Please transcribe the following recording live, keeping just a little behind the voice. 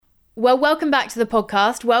Well, welcome back to the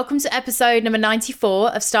podcast. Welcome to episode number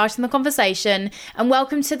 94 of Starting the Conversation, and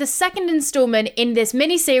welcome to the second installment in this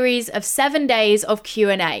mini-series of 7 days of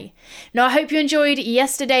Q&A. Now, I hope you enjoyed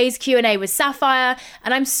yesterday's Q&A with Sapphire,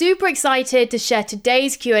 and I'm super excited to share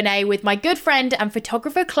today's Q&A with my good friend and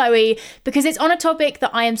photographer Chloe, because it's on a topic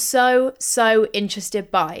that I am so interested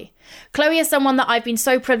by. Chloe is someone that I've been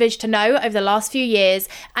so privileged to know over the last few years,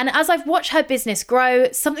 and as I've watched her business grow,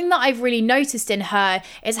 something that I've really noticed in her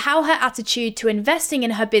is how her attitude to investing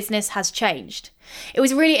in her business has changed. It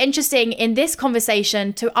was really interesting in this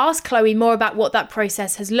conversation to ask Chloe more about what that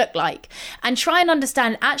process has looked like and try and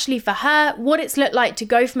understand actually for her what it's looked like to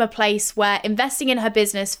go from a place where investing in her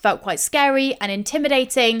business felt quite scary and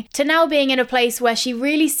intimidating to now being in a place where she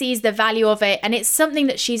really sees the value of it and it's something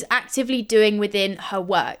that she's actively doing within her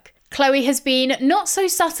work. Chloe has been not so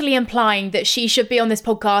subtly implying that she should be on this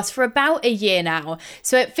podcast for about a year now,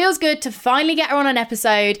 so it feels good to finally get her on an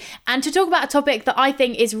episode and to talk about a topic that I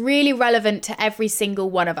think is really relevant to every single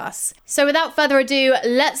one of us. So without further ado,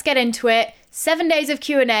 let's get into it. 7 days of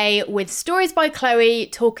Q&A with Stories by Chloe,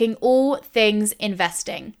 talking all things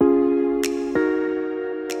investing.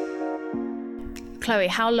 Chloe,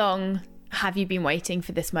 how long have you been waiting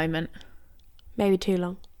for this moment? Maybe too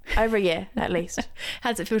long. Over a year, at least. How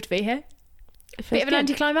does it feel to be here? It feels Bit of an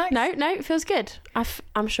good. anticlimax? No, it feels good.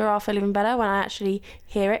 I'm sure I'll feel even better when I actually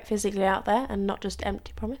hear it physically out there and not just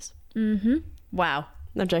empty promise. Wow.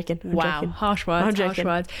 I'm joking. Wow. Harsh words. I'm joking.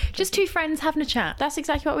 Harsh words. Just two friends having a chat. That's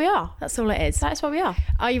exactly what we are. That's all it is. That is what we are.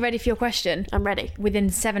 Are you ready for your question? I'm ready. Within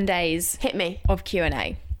 7 days Hit me. of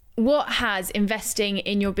Q&A, what has investing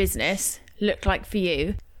in your business looked like for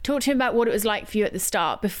you? Talk to me about what it was like for you at the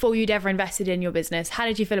start, before you'd ever invested in your business. How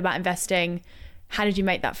did you feel about investing? How did you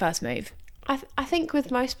make that first move? I think with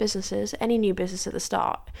most businesses, any new business at the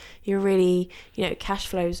start, you're really, cash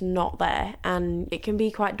flow's not there, and it can be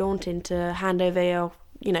quite daunting to hand over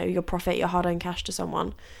your profit, your hard-earned cash to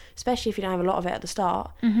someone, especially if you don't have a lot of it at the start,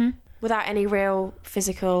 without any real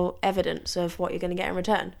physical evidence of what you're going to get in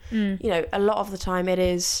return. A lot of the time it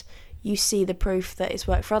is, you see the proof that it's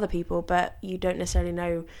worked for other people, but you don't necessarily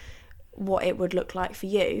know what it would look like for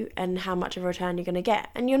you and how much of a return you're going to get.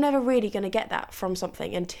 And you're never really going to get that from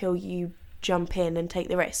something until you jump in and take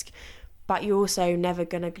the risk. But you're also never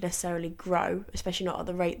going to necessarily grow, especially not at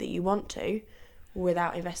the rate that you want to,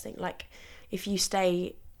 without investing. Like, if you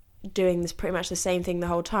stay doing this pretty much the same thing the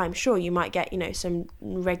whole time, sure, you might get, some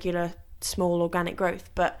regular small organic growth,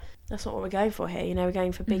 but that's not what we're going for here. We're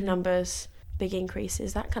going for big numbers, big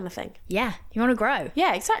increases, that kind of thing. Yeah, you want to grow.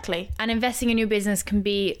 Yeah, exactly. And investing in your business can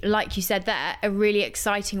be, like you said there, a really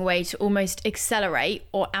exciting way to almost accelerate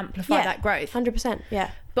or amplify that growth. 100%,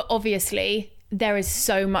 yeah. But obviously, there is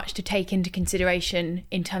so much to take into consideration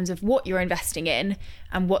in terms of what you're investing in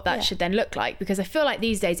and what that should then look like. Because I feel like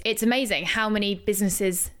these days, it's amazing how many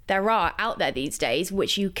businesses there are out there these days,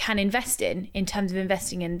 which you can invest in terms of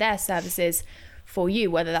investing in their services for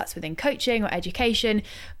you, whether that's within coaching or education.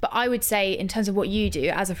 But I would say in terms of what you do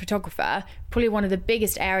as a photographer, probably one of the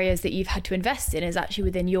biggest areas that you've had to invest in is actually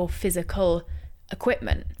within your physical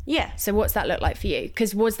equipment. Yeah. So what's that look like for you?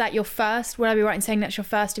 Because was that your first, would I be right in saying that's your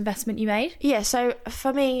first investment you made? Yeah, so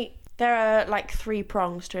for me, there are like 3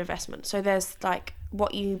 prongs to investment. So there's like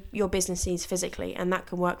what your business needs physically, and that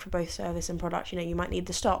can work for both service and product. You might need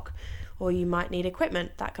the stock, or you might need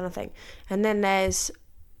equipment, that kind of thing. And then there's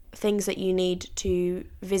things that you need to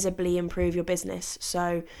visibly improve your business.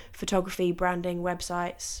 So photography, branding,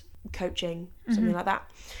 websites, coaching, something like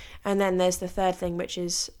that. And then there's the third thing, which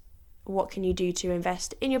is what can you do to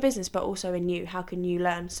invest in your business, but also in you? How can you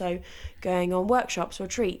learn? So going on workshops,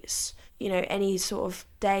 retreats, any sort of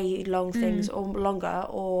day-long things or longer,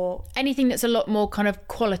 or anything that's a lot more kind of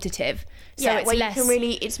qualitative. So it's where less... you can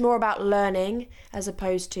it's more about learning as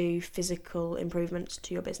opposed to physical improvements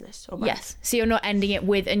to your business or brand. Yes. So you're not ending it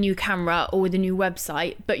with a new camera or with a new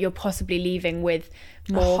website, but you're possibly leaving with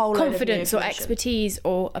more confidence or expertise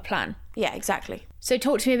or a plan. Yeah, exactly. So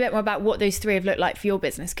talk to me a bit more about what those 3 have looked like for your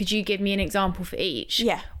business. Could you give me an example for each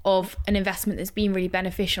of an investment that's been really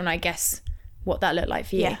beneficial, and I guess what that looked like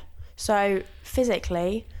for you? Yeah. So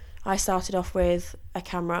physically, I started off with a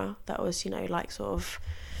camera that was, like sort of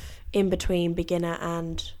in between beginner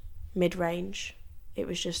and mid-range. It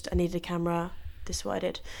was just, I needed a camera, this is what I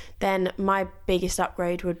did. Then my biggest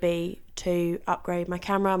upgrade would be to upgrade my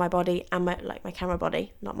camera, my body, and my camera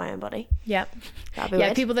body, not my own body. Yeah. That'd be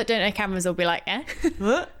weird. People that don't know cameras will be like, eh?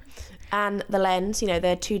 And the lens,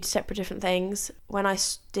 they're 2 separate different things. When I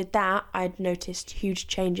did that, I'd noticed huge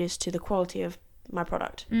changes to the quality of my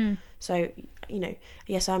product. So,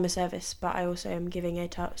 yes, I'm a service, but I also am giving a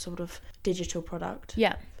sort of digital product.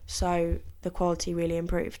 Yeah. So the quality really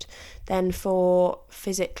improved. Then for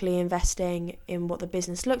physically investing in what the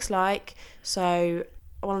business looks like, so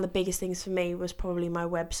one of the biggest things for me was probably my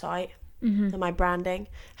website and my branding.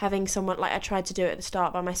 Having someone, like I tried to do it at the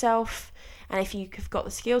start by myself, and if you've got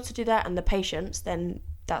the skill to do that and the patience, then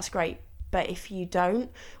that's great. But if you don't,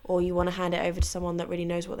 or you want to hand it over to someone that really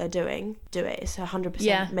knows what they're doing, do it. It's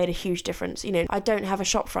 100% made a huge difference. You know, I don't have a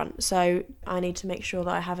shop front, so I need to make sure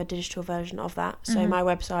that I have a digital version of that. So my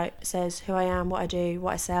website says who I am, what I do,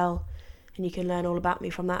 what I sell, and you can learn all about me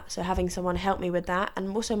from that. So having someone help me with that,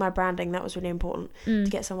 and also my branding, that was really important, to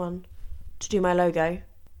get someone to do my logo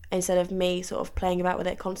instead of me sort of playing about with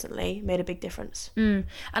it constantly, made a big difference. And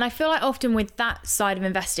I feel like often with that side of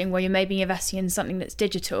investing, where you're maybe investing in something that's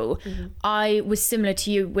digital, I was similar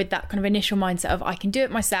to you with that kind of initial mindset of I can do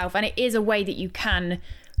it myself, and it is a way that you can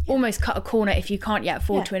almost cut a corner if you can't yet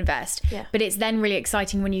afford to invest. But it's then really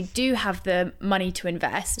exciting when you do have the money to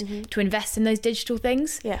invest in those digital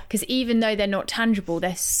things, because even though they're not tangible,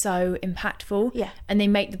 they're so impactful, and they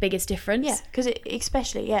make the biggest difference. Because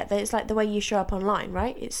especially it's like the way you show up online,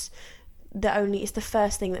 right? It's the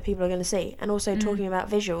first thing that people are going to see. And also talking about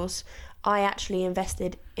visuals, I actually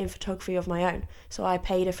invested in photography of my own, so I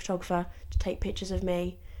paid a photographer to take pictures of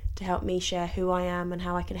me, to help me share who I am and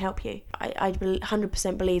how I can help you. I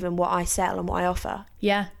 100% believe in what I sell and what I offer.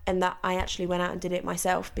 And that I actually went out and did it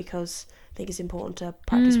myself, because I think it's important to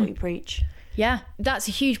practice what you preach. That's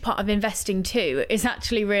a huge part of investing too, is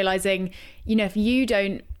actually realising, you know, if you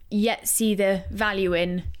don't yet see the value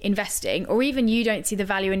in investing, or even you don't see the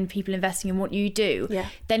value in people investing in what you do,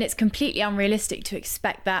 then it's completely unrealistic to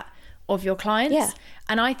expect that of your clients.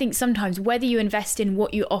 And I think sometimes whether you invest in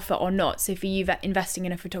what you offer or not, so for you investing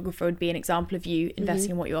in a photographer would be an example of you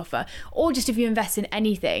investing in what you offer, or just if you invest in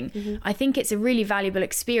anything, I think it's a really valuable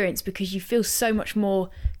experience, because you feel so much more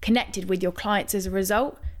connected with your clients as a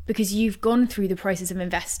result, because you've gone through the process of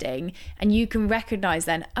investing and you can recognize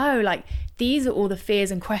then, oh, like these are all the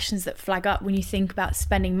fears and questions that flag up when you think about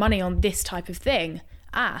spending money on this type of thing.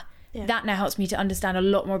 That now helps me to understand a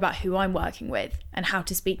lot more about who I'm working with and how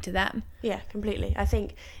to speak to them. Yeah, completely. I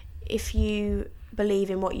think if you believe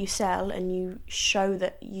in what you sell and you show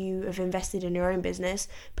that you have invested in your own business,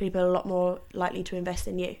 people are a lot more likely to invest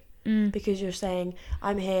in you, because you're saying,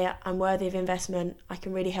 I'm here, I'm worthy of investment, I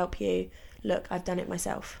can really help you, look, I've done it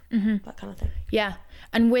myself, that kind of thing.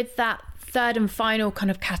 And with that third and final kind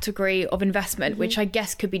of category of investment, which I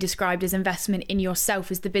guess could be described as investment in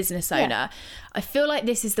yourself as the business owner, I feel like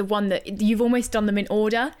this is the one that you've almost done them in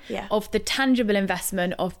order. Of the tangible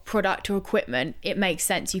investment of product or equipment, it makes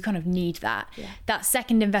sense, you kind of need that. That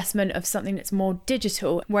second investment of something that's more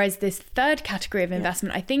digital, whereas this third category of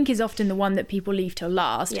investment I think is often the one that people leave till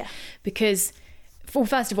last, because well,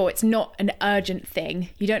 first of all, it's not an urgent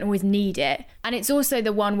thing. You don't always need it. And it's also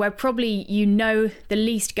the one where probably you know the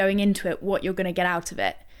least going into it what you're going to get out of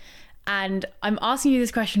it. And I'm asking you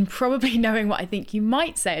this question probably knowing what I think you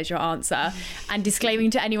might say as your answer, and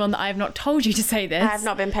disclaiming to anyone that I have not told you to say this. I have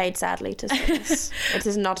not been paid, sadly, to say this. It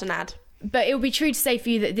is not an ad. But it would be true to say for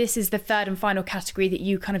you that this is the third and final category that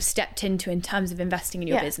you kind of stepped into in terms of investing in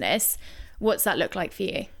your business. What's that look like for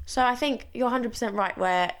you? So I think you're 100% right,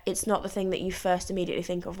 where it's not the thing that you first immediately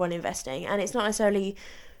think of when investing, and it's not necessarily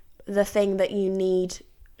the thing that you need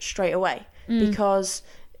straight away, because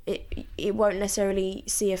it won't necessarily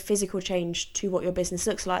see a physical change to what your business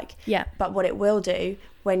looks like. But what it will do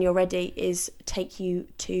when you're ready is take you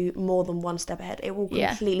to more than one step ahead. It will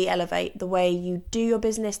completely elevate the way you do your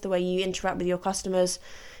business, the way you interact with your customers,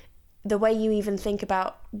 the way you even think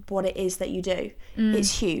about what it is that you do.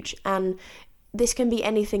 It's huge. And this can be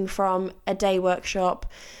anything from a day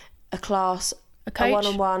workshop, a class, a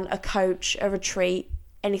one-on-one, a coach, a retreat,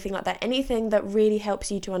 anything like that. Anything that really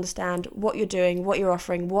helps you to understand what you're doing, what you're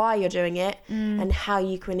offering, why you're doing it, and how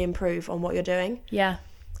you can improve on what you're doing.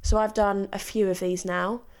 So I've done a few of these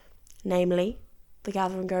now, namely the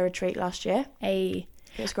Gather and Go retreat last year. It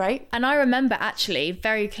was great. And I remember actually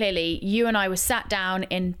very clearly, you and I were sat down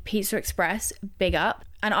in Pizza Express, big up,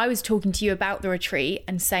 and I was talking to you about the retreat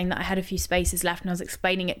and saying that I had a few spaces left, and I was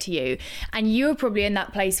explaining it to you. And you were probably in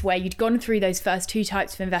that place where you'd gone through those first two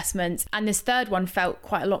types of investments, and this third one felt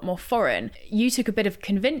quite a lot more foreign. You took a bit of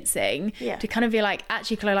convincing to kind of be like,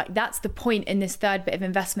 actually, Chloe, like that's the point in this third bit of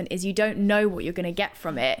investment, is you don't know what you're going to get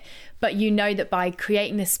from it, but you know that by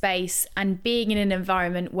creating the space and being in an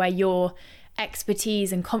environment where your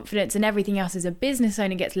expertise and confidence and everything else as a business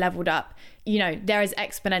owner gets leveled up, you know, there is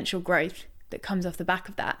exponential growth that comes off the back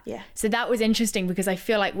of that. So that was interesting, because I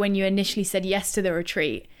feel like when you initially said yes to the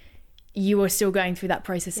retreat, you were still going through that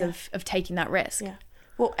process of taking that risk.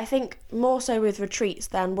 Well, I think more so with retreats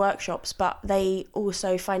than workshops, but they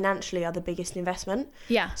also financially are the biggest investment.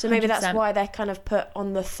 Yeah. So maybe 100%. that's why they're kind of put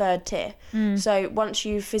on the third tier. So once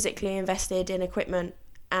you've physically invested in equipment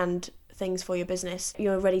and things for your business,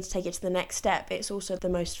 you're ready to take it to the next step. It's also the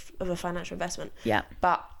most of a financial investment. Yeah.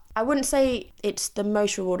 But I wouldn't say it's the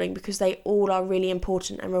most rewarding, because they all are really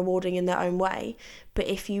important and rewarding in their own way. But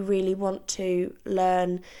if you really want to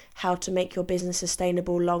learn how to make your business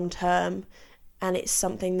sustainable long term, and it's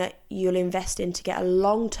something that you'll invest in to get a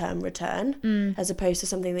long-term return, as opposed to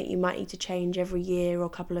something that you might need to change every year or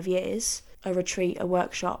couple of years, a retreat, a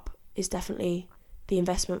workshop is definitely the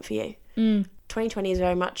investment for you. 2020 is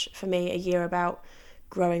very much, for me, a year about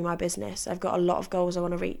growing my business. I've got a lot of goals I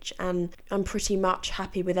want to reach, and I'm pretty much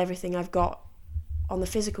happy with everything I've got on the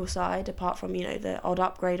physical side, apart from, you know, the odd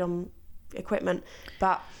upgrade on equipment.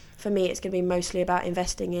 But for me, it's going to be mostly about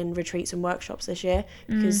investing in retreats and workshops this year,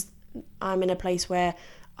 because I'm in a place where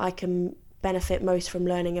I can benefit most from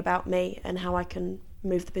learning about me and how I can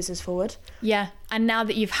move the business forward. Yeah. And now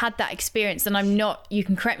that you've had that experience, and you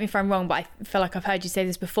can correct me if I'm wrong, but I feel like I've heard you say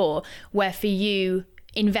this before, where for you,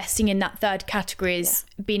 investing in that third category has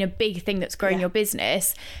been a big thing that's grown your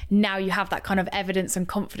business. Now you have that kind of evidence and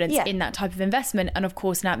confidence in that type of investment, and of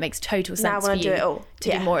course now it makes total sense. Now I want to do it all.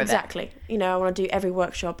 To do more of it. Exactly. You know, I want to do every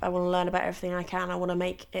workshop. I want to learn about everything I can. I want to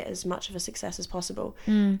make it as much of a success as possible.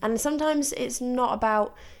 And sometimes it's not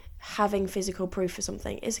about having physical proof for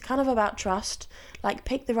something. It's kind of about trust. Like,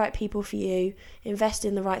 pick the right people for you, invest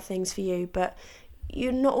in the right things for you, but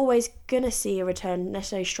you're not always going to see a return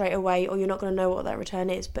necessarily straight away, or you're not going to know what that return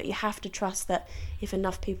is. But you have to trust that if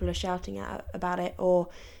enough people are shouting out about it, or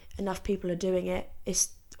enough people are doing it, it's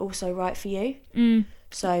also right for you.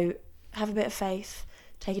 So have a bit of faith,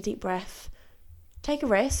 take a deep breath, take a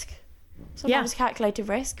risk. Sometimes calculated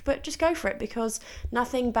risk, but just go for it, because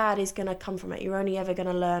nothing bad is going to come from it. You're only ever going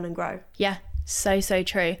to learn and grow. Yeah. So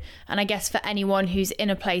true. And I guess for anyone who's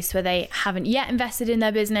in a place where they haven't yet invested in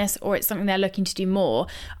their business, or it's something they're looking to do more,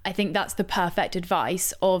 I think that's the perfect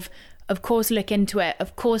advice of course look into it,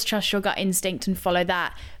 of course trust your gut instinct and follow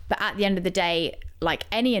that, but at the end of the day, like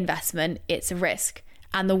any investment, it's a risk.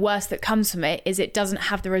 And the worst that comes from it is it doesn't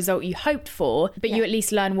have the result you hoped for, but you at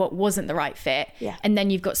least learn what wasn't the right fit. And then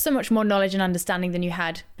you've got so much more knowledge and understanding than you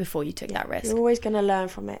had before you took that risk. You're always going to learn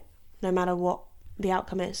from it, no matter what the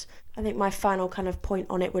outcome is. I think my final kind of point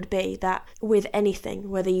on it would be that with anything,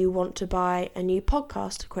 whether you want to buy a new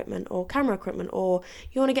podcast equipment or camera equipment, or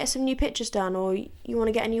you want to get some new pictures done, or you want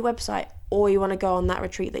to get a new website, or you want to go on that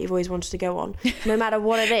retreat that you've always wanted to go on, no matter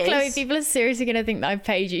what it is. Chloe, people are seriously going to think that I've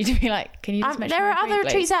paid you to be like, can you just mention there are other please?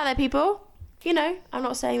 retreats out there, people. You know, I'm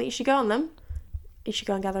not saying that you should go on them. You should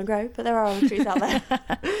go and Gather and Grow, but there are other retreats out there.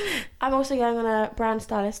 I'm also going on a brand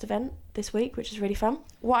stylist event this week, which is really fun.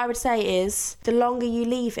 What I would say is, the longer you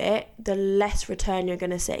leave it, the less return you're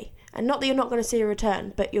going to see. And not that you're not going to see a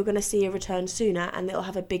return, but you're going to see a return sooner, and it'll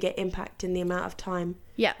have a bigger impact in the amount of time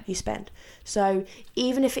you spend. So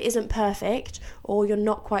even if it isn't perfect, or you're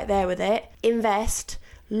not quite there with it, invest,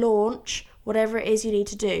 launch, whatever it is you need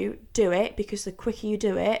to do it, because the quicker you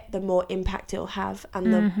do it, the more impact it'll have,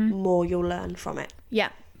 and the more you'll learn from it. Yeah.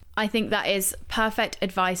 I think that is perfect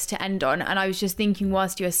advice to end on. And I was just thinking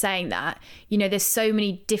whilst you were saying that, you know, there's so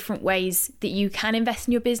many different ways that you can invest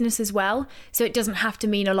in your business as well. So it doesn't have to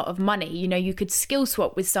mean a lot of money. You know, you could skill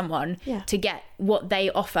swap with someone to get what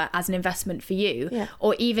they offer as an investment for you,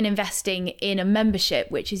 or even investing in a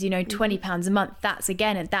membership, which is, you know, £20 a month. That's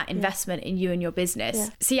again, that investment in you and your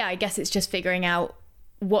business. So I guess it's just figuring out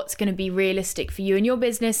what's going to be realistic for you and your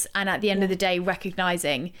business. And at the end of the day,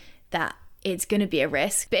 recognizing that it's going to be a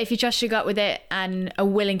risk. But if you trust your gut with it and are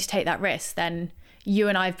willing to take that risk, then you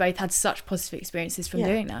and I have both had such positive experiences from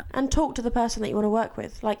doing that. And talk to the person that you want to work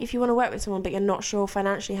with. Like, if you want to work with someone but you're not sure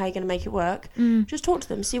financially how you're going to make it work, just talk to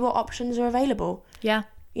them, see what options are available. You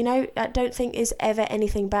know, I don't think there's ever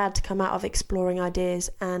anything bad to come out of exploring ideas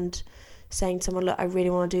and saying to someone, look, I really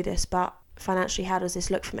want to do this, but financially, how does this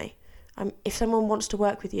look for me? If someone wants to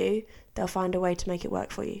work with you, they'll find a way to make it work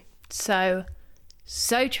for you. So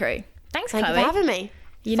true. Thanks, Chloe. Thank you for having me.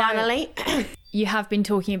 Finally. You have been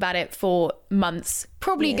talking about it for months,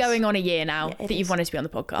 probably going on a year now, that you've wanted to be on the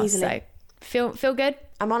podcast. Easily. So feel good?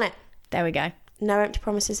 I'm on it. There we go. No empty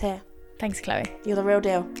promises here. Thanks, Chloe. You're the real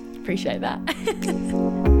deal. Appreciate that.